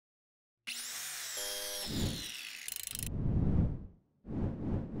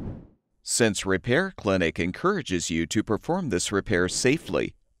Since Repair Clinic encourages you to perform this repair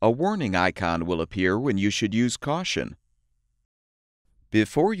safely, a warning icon will appear when you should use caution.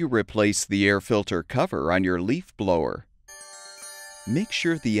 Before you replace the air filter cover on your leaf blower, make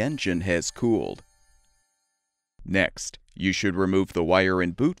sure the engine has cooled. Next, you should remove the wire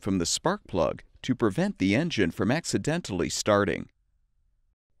and boot from the spark plug to prevent the engine from accidentally starting.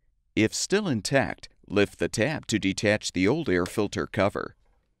 If still intact, lift the tab to detach the old air filter cover.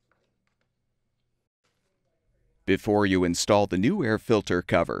 Before you install the new air filter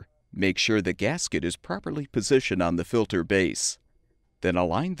cover, make sure the gasket is properly positioned on the filter base. Then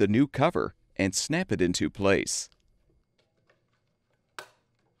align the new cover and snap it into place.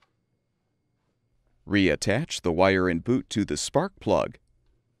 Reattach the wire and boot to the spark plug,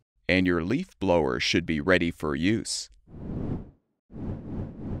 and your leaf blower should be ready for use.